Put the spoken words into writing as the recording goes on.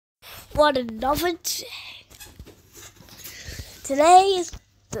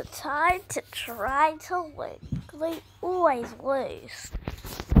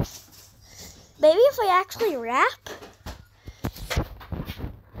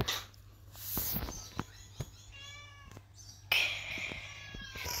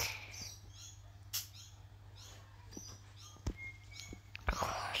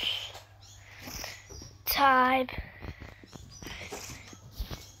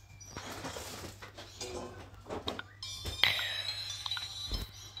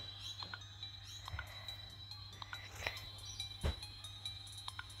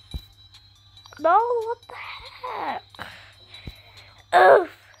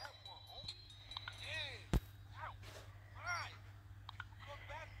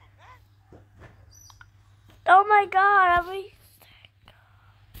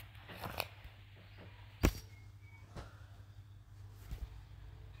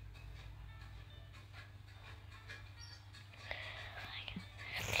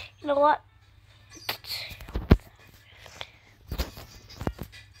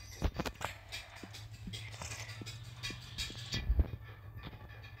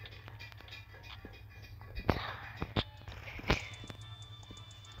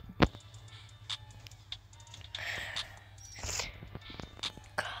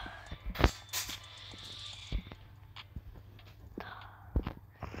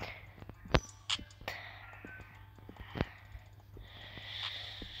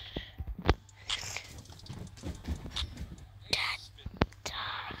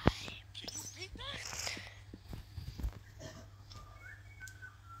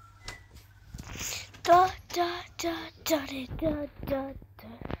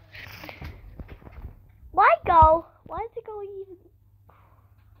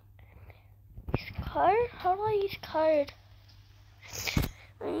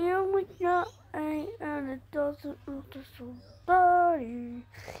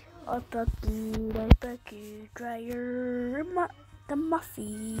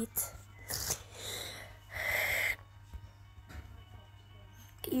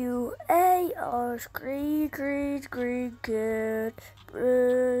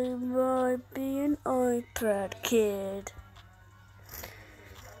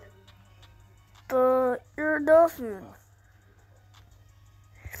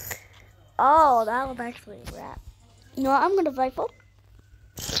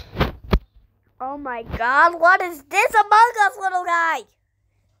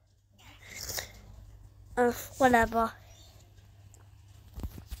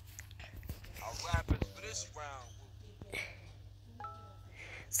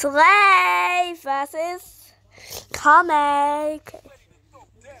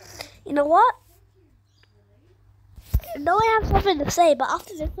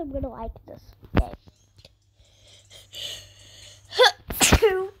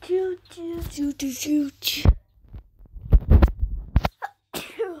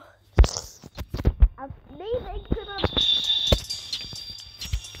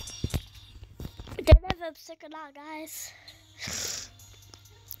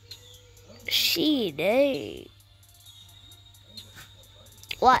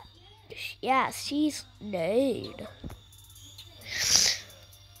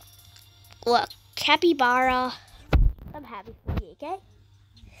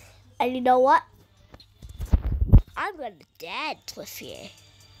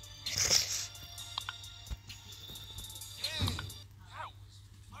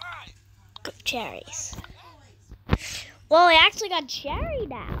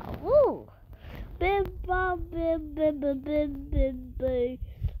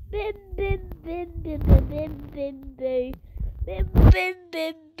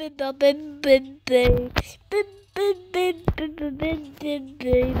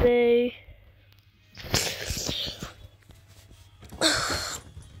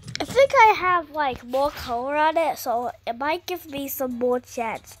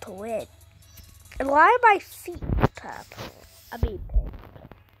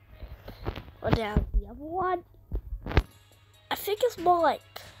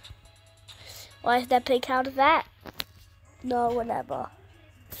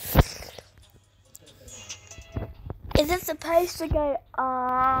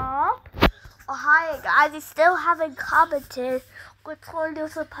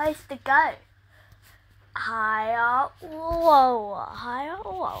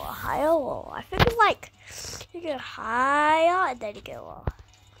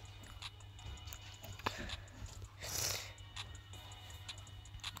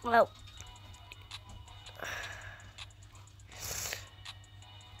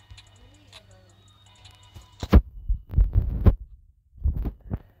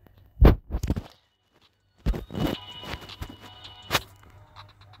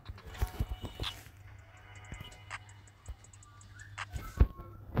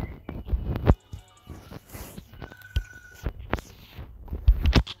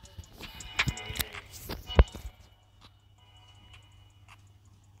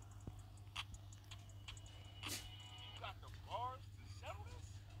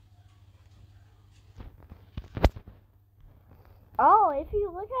Oh, if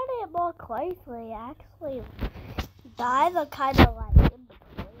you look at it more closely, actually, eyes are kind of like in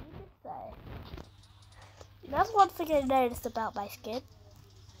between. So that's one thing I noticed about my skin.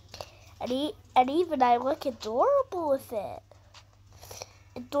 And even I look adorable with it.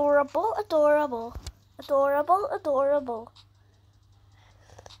 Adorable, adorable, adorable, adorable.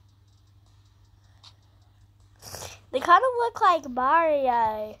 They kind of look like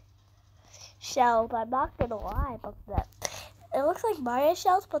Mario shells. I'm not gonna lie about that. It looks like Mario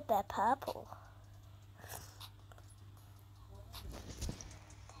shells, but they're purple.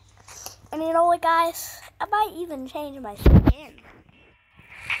 And you know what, guys? I might even change my skin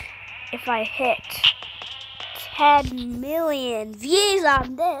if I hit 10 million views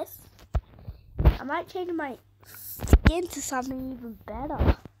on this. I might change my skin to something even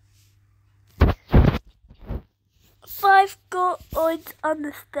better. 5 coins on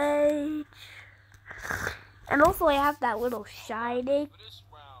the stage. And also I have that little shining.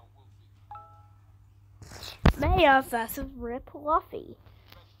 Mayor versus Rip Fluffy.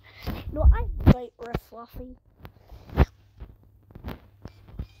 No, I like Rip Fluffy.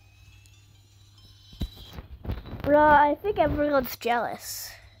 Bro, I think everyone's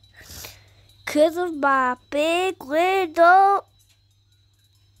jealous. 'Cause of my big window.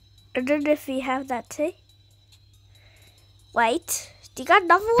 I don't know if you have that too. Wait, do you got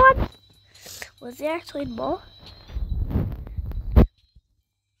another one? Was there actually more?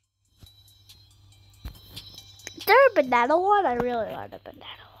 Is there a banana one? I really want a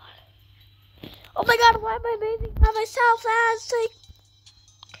banana one. Oh my god, why am I moving by myself as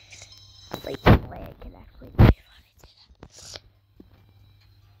like the way I can actually move on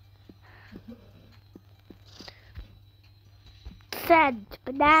it. Send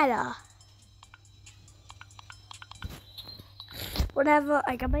banana. Whatever,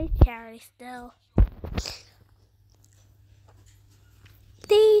 I got my cherry still.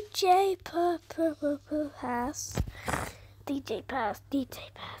 DJ pass. DJ pass.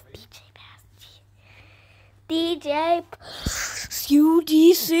 DJ pass. DJ pass. DJ pass.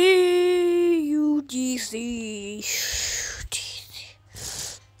 UDC. UDC.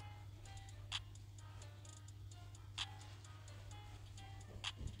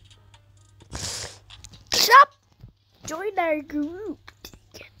 Stop. Join our group.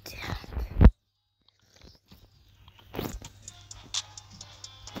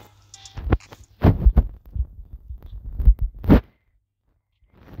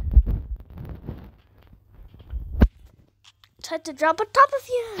 Time to drop on top of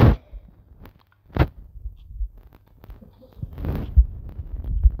you.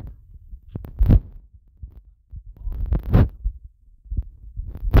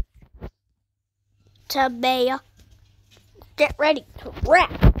 Tomato. Get ready to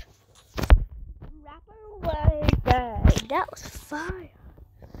rap. Rap away, babe. That was fire.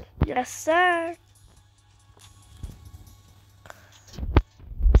 Yes, sir.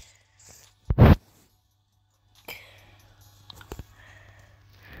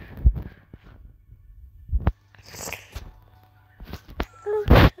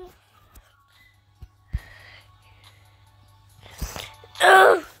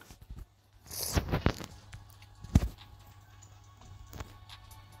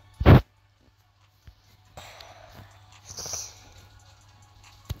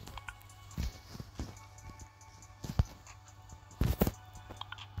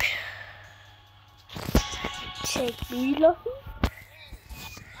 Take me, Luffy.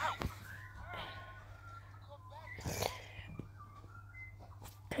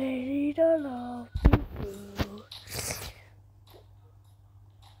 Pay the love you.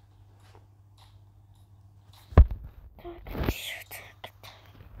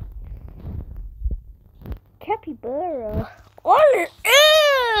 Capybara. Oh,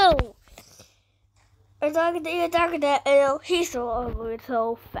 ew! I'm talking to that. Ew, he's so ugly and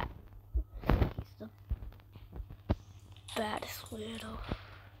so fat. He's the baddest weirdo.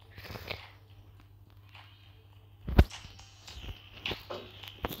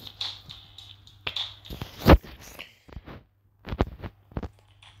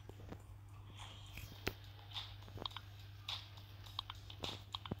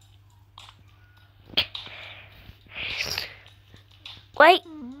 Wait,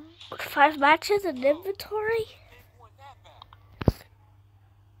 5 matches in inventory?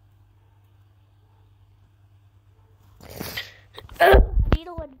 I need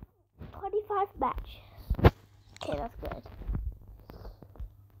to win 25 matches. Okay, that's good.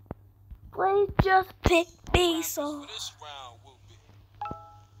 Please just pick me so.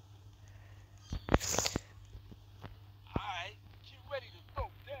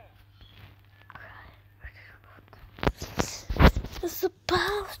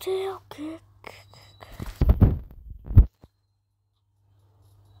 supposed to kick.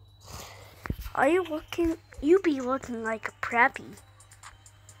 Are you looking? You be looking like a preppy.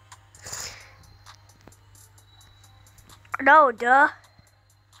 No, duh.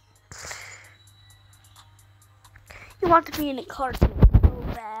 You want to be in a cartoon so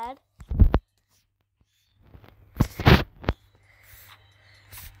bad.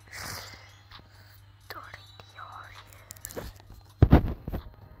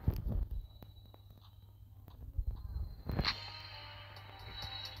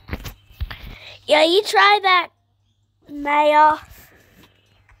 Yeah, you try that, Maya.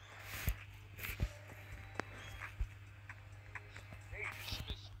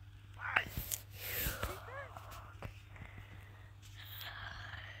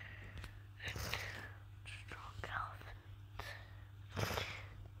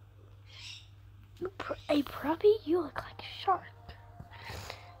 A puppy? You look like a shark.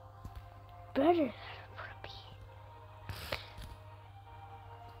 Better than a puppy.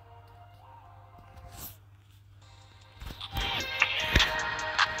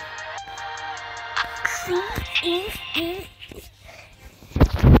 See,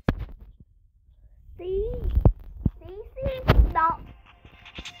 not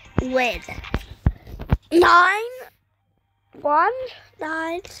win.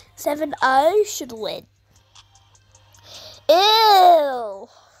 91970 should win. Ew.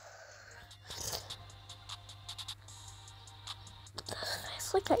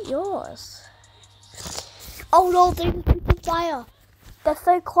 Let's look at yours. Oh no, they just picked the fire. They're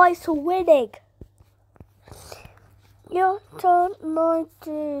so close to winning. Your turn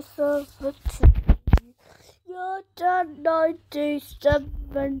 1970. Your turn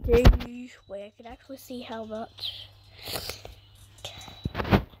 1970. Wait, I can actually see how much.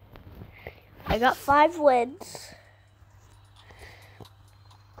 I got 5 wins.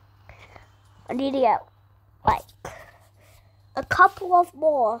 I need to get like a couple of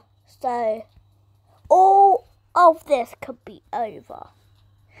more, so all of this could be over.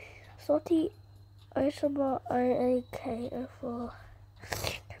 Salty ASMR OAK for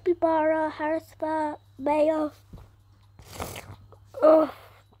Capybara, Harrisburg, Mayo.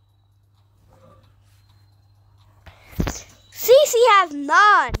 Cece has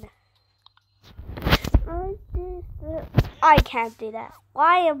none. I can't do that.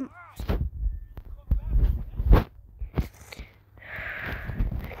 Why am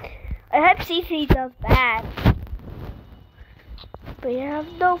I hope Cece does bad. But you have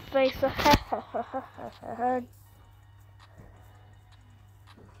no face.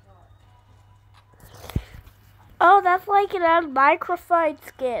 Oh, that's like an microphone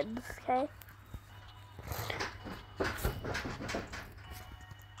skins, okay?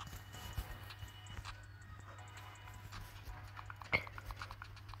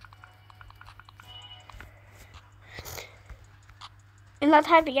 You're not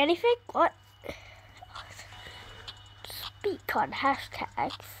typing anything? What? Speak on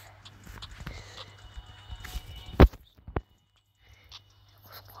hashtags.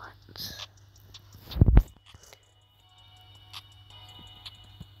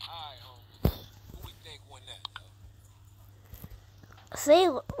 See,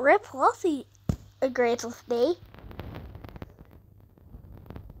 Rip Luffy agrees with me.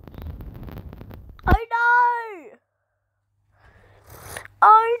 Oh no!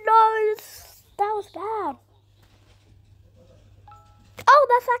 Oh no! That was bad. Oh,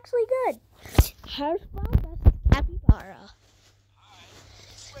 that's actually good. How's that's Capybara?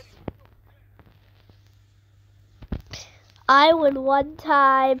 I win 1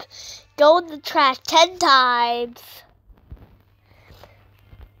 time, go in the trash 10 times.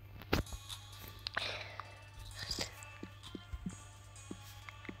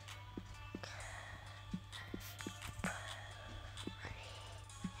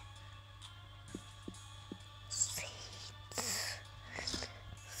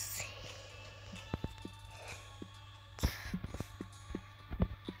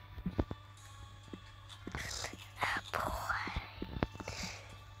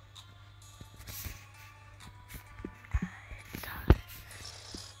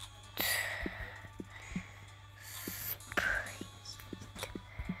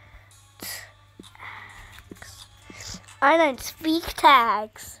 I don't speak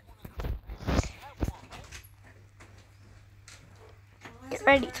tags. Get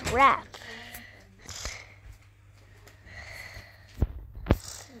ready to rap.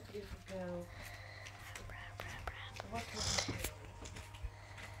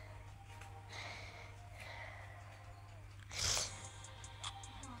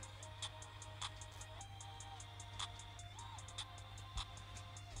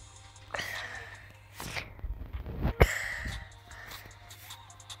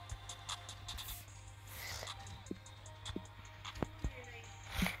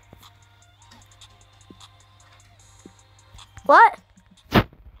 What?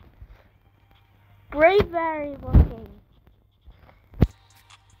 Braveberry looking.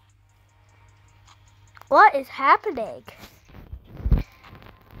 What is happening?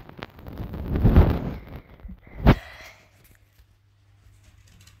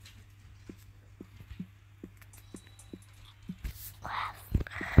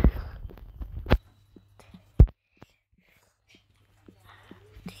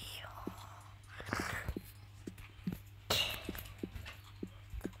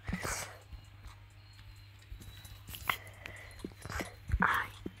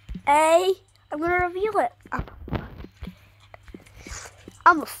 I'm gonna reveal it.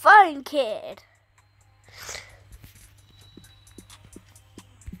 I'm a fun kid.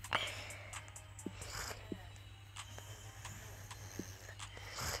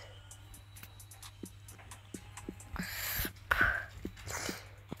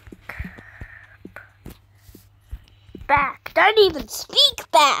 Back. Don't even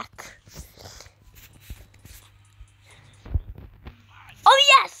speak back. Oh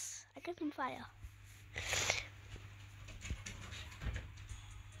yes! I got some fire.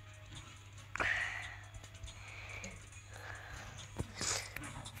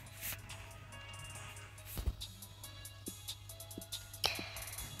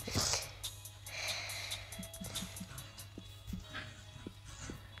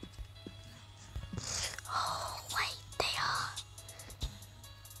 Oh, wait, they are.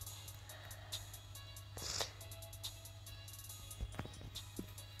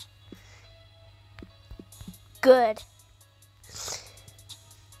 Good.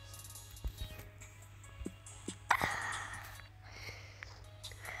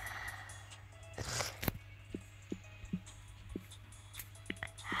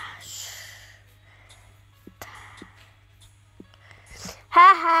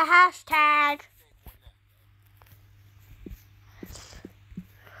 Hashtag.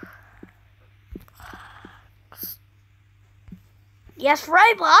 Yes,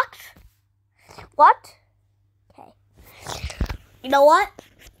 Roblox. What? Okay. You know what?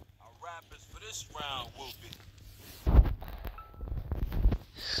 Our rappers for this round will be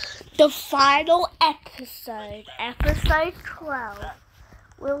the final episode, episode 12,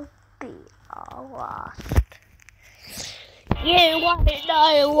 will be our last. You want to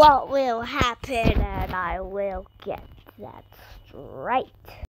know what will happen, and I will get that straight.